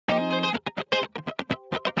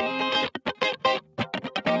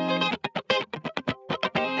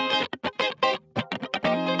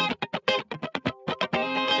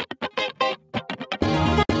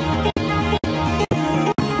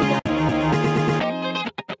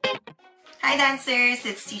Hi dancers,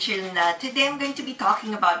 it's Teacher Lina. Today I'm going to be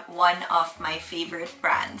talking about one of my favorite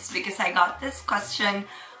brands because I got this question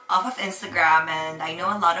off of Instagram and I know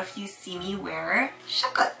a lot of you see me wear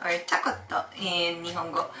Chacott or Chacott in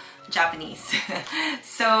Nihongo, Japanese.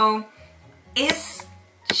 So, is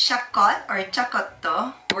Chacott or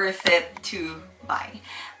Chacott worth it to buy?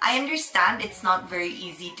 I understand it's not very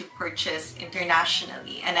easy to purchase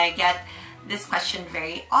internationally and I get this question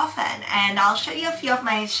very often, and I'll show you a few of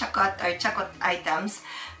my Chacott or Chacott items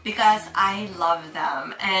because I love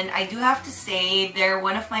them, and I do have to say they're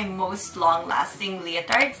one of my most long-lasting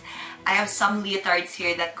leotards. I have some leotards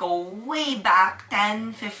here that go way back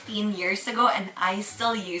 10-15 years ago and I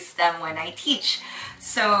still use them when I teach.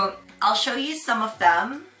 So I'll show you some of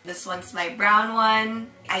them. This one's my brown one.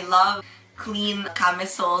 I love clean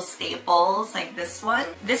camisole staples like this one.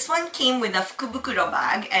 This one came with a fukubukuro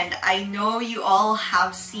bag, and I know you all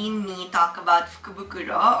have seen me talk about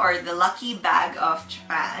fukubukuro or the lucky bag of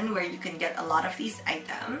Japan where you can get a lot of these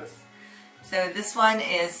items. So this one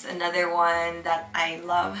is another one that I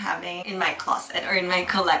love having in my closet or in my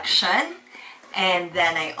collection. And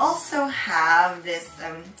then I also have this,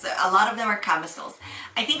 so a lot of them are camisoles.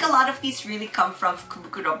 I think a lot of these really come from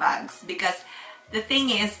fukubukuro bags because the thing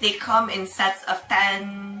is, they come in sets of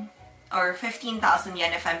 10 or 15,000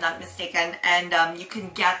 yen if I'm not mistaken, and you can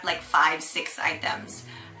get like 5-6 items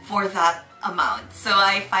for that amount. So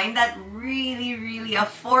I find that really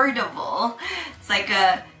affordable. It's like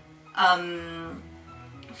a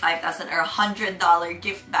 $5,000 or $100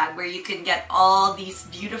 gift bag where you can get all these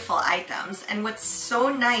beautiful items. And what's so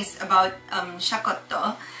nice about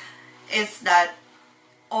Chacott is that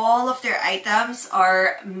all of their items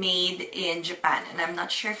are made in Japan, and I'm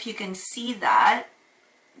not sure if you can see that.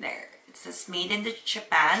 There, it says made in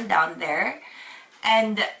Japan down there,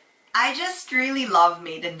 and I just really love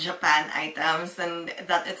made in Japan items and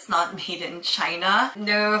that it's not made in China.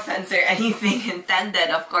 No offense or anything intended,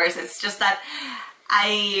 of course. It's just that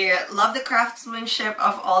I love the craftsmanship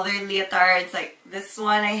of all their leotards. Like this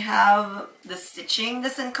one I have, the stitching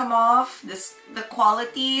doesn't come off. The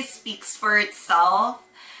quality speaks for itself.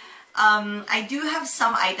 I do have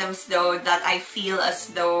some items though that I feel as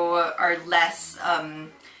though are less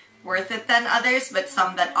worth it than others, but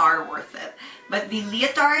some that are worth it. But the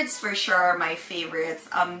leotards for sure are my favorites.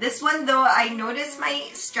 This one though, I noticed my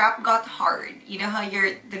strap got hard. You know how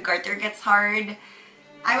the garter gets hard?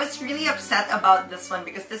 I was really upset about this one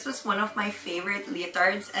because this was one of my favorite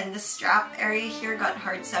leotards and the strap area here got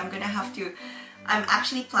hard, so I'm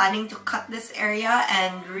actually planning to cut this area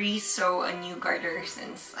and re-sew a new garter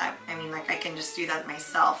since I mean, like, I can just do that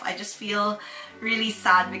myself. I just feel really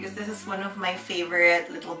sad because this is one of my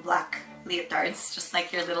favorite little black leotards, just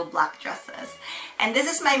like your little black dresses. And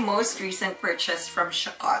this is my most recent purchase from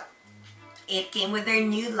Chacott. It came with their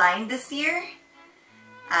new line this year.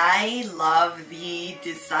 I love the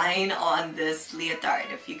design on this leotard.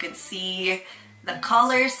 If you can see the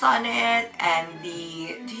colors on it and do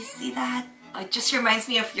you see that? It just reminds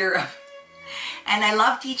me of Europe. And I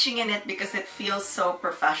love teaching in it because it feels so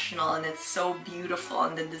professional and it's so beautiful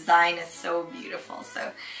and the design is so beautiful.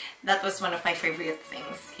 So that was one of my favorite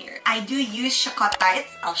things here. I do use Chacott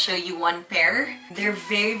tights. I'll show you one pair. They're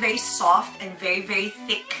very soft and very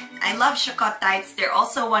thick. I love Chacott tights. They're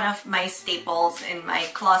also one of my staples in my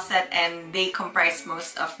closet and they comprise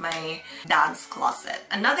most of my dance closet.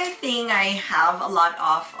 Another thing I have a lot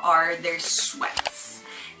of are their sweats.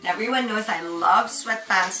 Everyone knows I love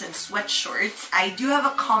sweatpants and sweatshorts. I do have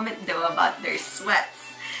a comment though about their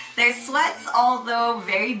sweats. Their sweats, although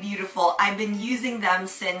very beautiful, I've been using them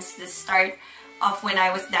since the start of when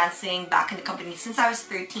I was dancing back in the company, since I was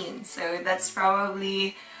 13. So that's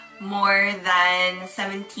probably more than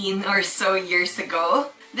 17 or so years ago.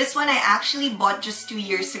 This one I actually bought just 2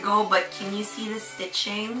 years ago, but can you see the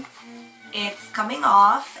stitching? It's coming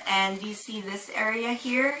off, and you see this area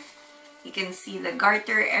here? You can see the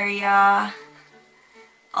garter area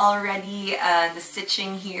already, the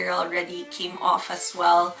stitching here already came off as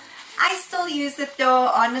well. I still use it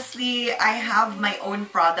though. Honestly, I have my own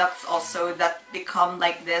products also that become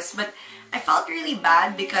like this, but I felt really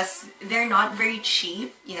bad because they're not very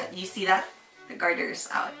cheap. You know, you see that? The garter's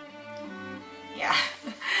out. Yeah.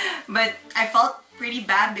 But I felt pretty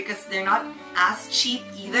bad because they're not as cheap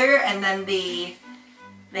either, and then they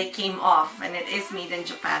came off, and it is made in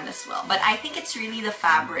Japan as well. But I think it's really the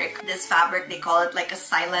fabric. This fabric, they call it like a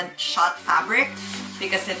silent shot fabric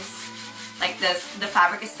because it's like this. The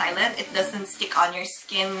fabric is silent. It doesn't stick on your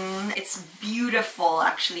skin. It's beautiful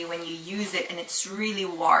actually when you use it, and it's really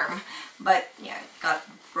warm. But yeah, it got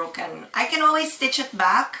broken. I can always stitch it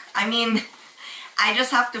back. I mean, I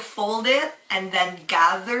just have to fold it and then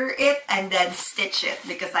gather it and then stitch it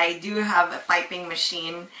because I do have a piping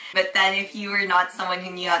machine. But then if you were not someone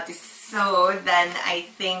who knew how to sew, then I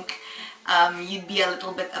think you'd be a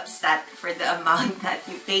little bit upset for the amount that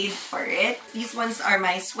you paid for it. These ones are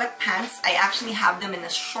my sweatpants. I actually have them in a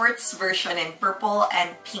shorts version in purple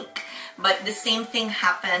and pink. But the same thing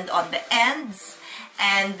happened on the ends.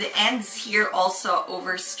 And the ends here also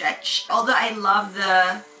overstretched. Although I love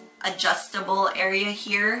the adjustable area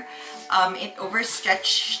here, it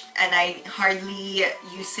overstretched and I hardly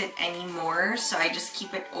use it anymore. So I just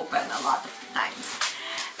keep it open a lot of times.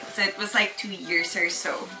 So it was like 2 years or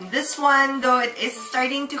so. This one, though, it is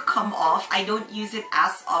starting to come off. I don't use it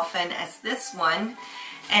as often as this one.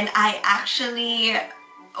 And I actually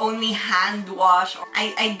only hand wash.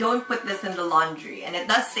 I don't put this in the laundry. And it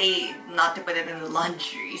does say not to put it in the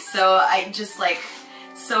laundry. So I just like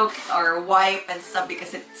soak or wipe and stuff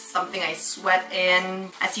because it's something I sweat in.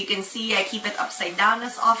 As you can see, I keep it upside down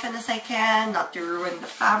as often as I can, not to ruin the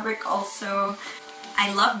fabric also.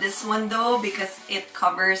 I love this one though because it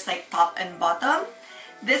covers like top and bottom.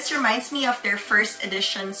 This reminds me of their first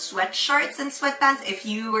edition sweatshirts and sweatpants. If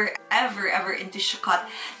you were ever into Chacott,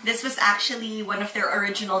 this was actually one of their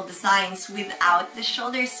original designs without the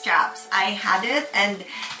shoulder straps. I had it and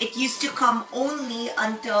it used to come only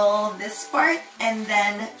until this part, and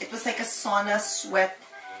then it was like a sauna sweat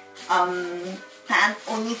pant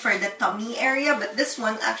only for the tummy area, but this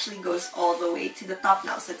one actually goes all the way to the top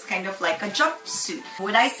now, so it's kind of like a jumpsuit.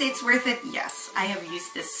 Would I say it's worth it? Yes. I have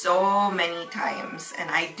used this so many times and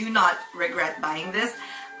I do not regret buying this.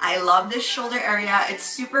 I love this shoulder area. It's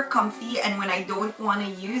super comfy, and when I don't want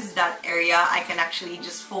to use that area, I can actually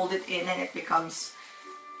just fold it in and it becomes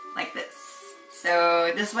like this.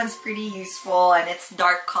 So this one's pretty useful and it's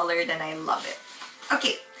dark colored and I love it.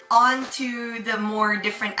 Okay. On to the more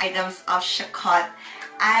different items of Chacott.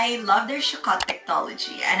 I love their Chacott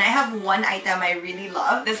technology, and I have one item I really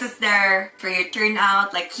love. This is their for your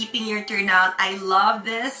turnout, like keeping your turnout. I love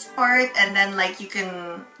this part, and then like you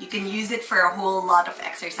can use it for a whole lot of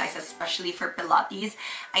exercises, especially for Pilates.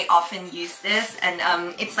 I often use this, and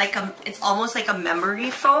it's almost like a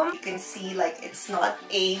memory foam. You can see like it's not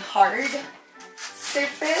a hard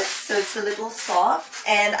surface, so it's a little soft,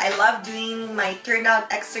 and I love doing my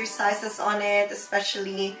turnout exercises on it,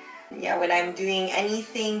 especially when I'm doing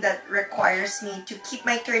anything that requires me to keep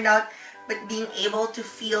my turnout but being able to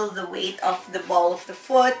feel the weight of the ball of the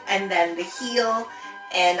foot and then the heel.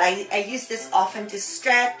 And I use this often to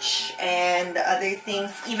stretch and other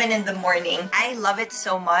things, even in the morning. I love it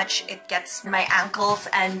so much. It gets my ankles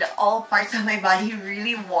and all parts of my body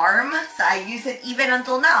really warm, so I use it even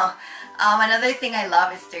until now. Another thing I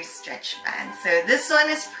love is their stretch band. So this one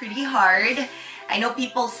is pretty hard. I know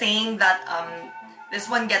people saying that this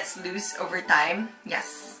one gets loose over time.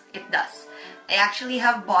 Yes, it does. I actually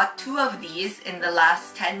have bought 2 of these in the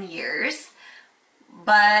last 10 years.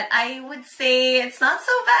 But I would say it's not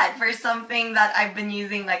so bad for something that I've been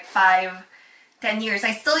using like 5-10 years.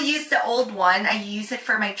 I still use the old one. I use it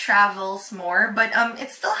for my travels more, but it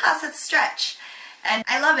still has its stretch. And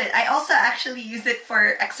I love it. I also actually use it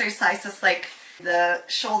for exercises like the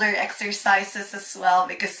shoulder exercises as well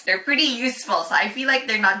because they're pretty useful. So I feel like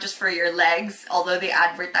they're not just for your legs, although they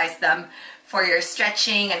advertise them for your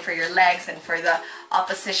stretching and for your legs and for the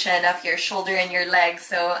opposition of your shoulder and your legs.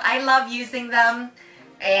 So I love using them,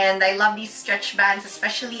 and I love these stretch bands,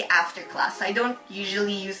 especially after class. I don't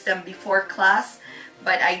usually use them before class,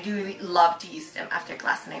 but I do love to use them after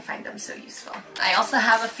class and I find them so useful. I also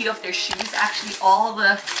have a few of their shoes. Actually, all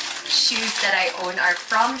the shoes that I own are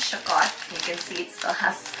from Chacott. You can see it still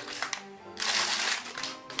has...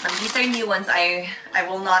 these are new ones. I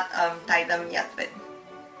will not tie them yet, but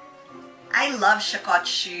I love Chacott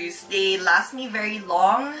shoes. They last me very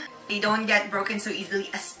long. They don't get broken so easily,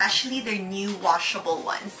 especially their new washable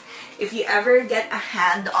ones. If you ever get a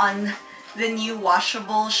hand on the new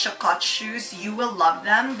washable Chacott shoes, you will love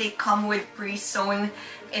them. They come with pre-sewn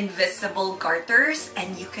invisible garters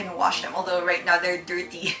and you can wash them, although right now they're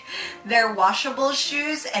dirty. They're washable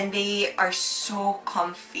shoes and they are so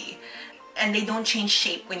comfy. And they don't change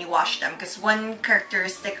shape when you wash them, because one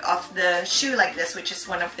characteristic of the shoe like this, which is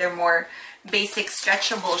one of their more basic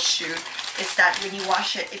stretchable shoe, is that when you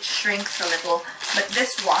wash it, it shrinks a little. But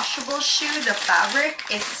this washable shoe, the fabric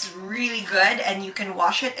is really good and you can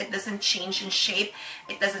wash it. It doesn't change in shape.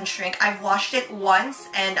 It doesn't shrink. I've washed it once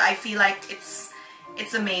and I feel like it's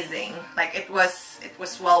amazing. Like it was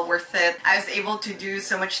well worth it. I was able to do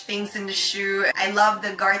so much things in the shoe. I love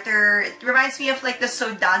the garter. It reminds me of like the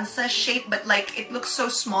Slowdown shape, but like it looks so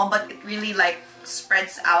small, but it really like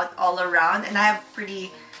spreads out all around. And I have pretty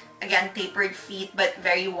again, tapered feet, but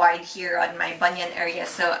very wide here on my bunion area.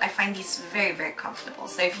 So I find these very, very comfortable.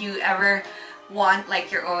 So if you ever want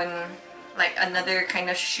like your own, like another kind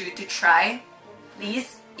of shoe to try,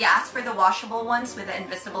 these, you ask for the washable ones with the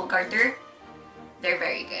invisible garter. They're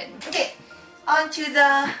very good. Okay, on to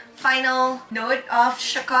the final note of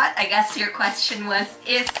Chacott. I guess your question was,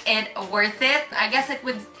 is it worth it? I guess it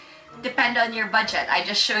would depend on your budget. I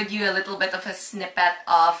just showed you a little bit of a snippet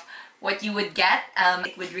of what you would get.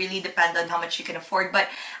 It would really depend on how much you can afford, but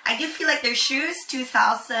I do feel like their shoes,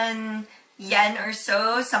 2,000 yen or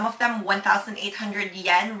so, some of them 1,800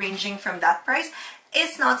 yen, ranging from that price.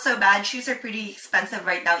 It's not so bad. Shoes are pretty expensive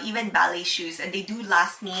right now, even ballet shoes, and they do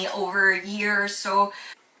last me over a year or so.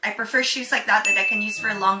 I prefer shoes like that I can use for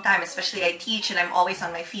a long time, especially I teach and I'm always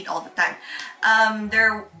on my feet all the time.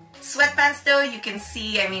 They're sweatpants though, you can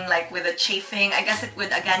see, I mean, like with the chafing, I guess it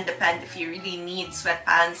would again depend if you really need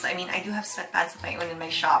sweatpants. I mean, I do have sweatpants of my own in my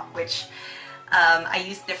shop, which I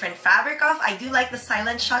use different fabric of. I do like the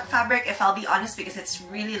silent shot fabric, if I'll be honest, because it's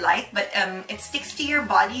really light, but it sticks to your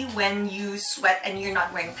body when you sweat and you're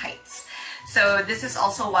not wearing tights. So this is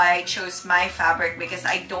also why I chose my fabric, because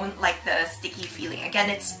I don't like the sticky feeling. Again,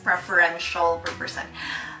 it's preferential per person.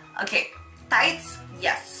 Okay, tights,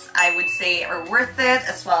 yes, I would say are worth it,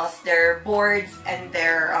 as well as their boards and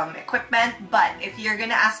their equipment. But if you're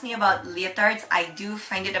gonna ask me about leotards, I do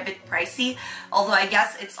find it a bit pricey, although I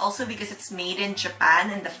guess it's also because it's made in Japan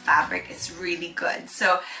and the fabric is really good.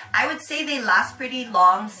 So I would say they last pretty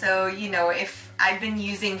long. So, you know, if I've been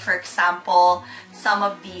using, for example, some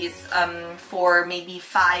of these for maybe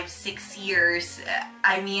 5-6 years,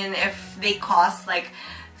 I mean, if they cost like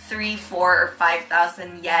 3, 4, or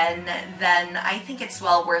 5,000 yen, then I think it's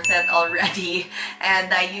well worth it already.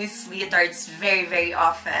 And I use leotards very, very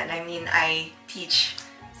often. I mean, I teach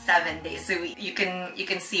 7 days a week. You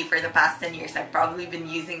can see for the past 10 years, I've probably been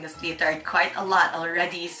using this leotard quite a lot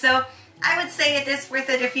already. So I would say it is worth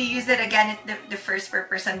it if you use it. Again, it differs per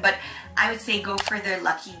person, but I would say go for their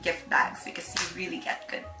lucky gift bags because you really get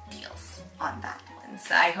good deals on that.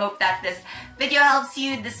 So I hope that this video helps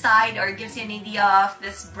you decide or gives you an idea of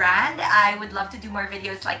this brand. I would love to do more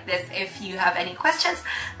videos like this. If you have any questions,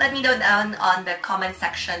 let me know down on the comment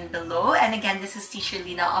section below. And again, this is teacher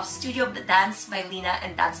Lina of Studio Dance by Lina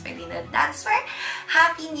and Dance by Lina Dancewear.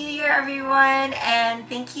 Happy New Year, everyone, and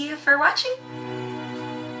thank you for watching.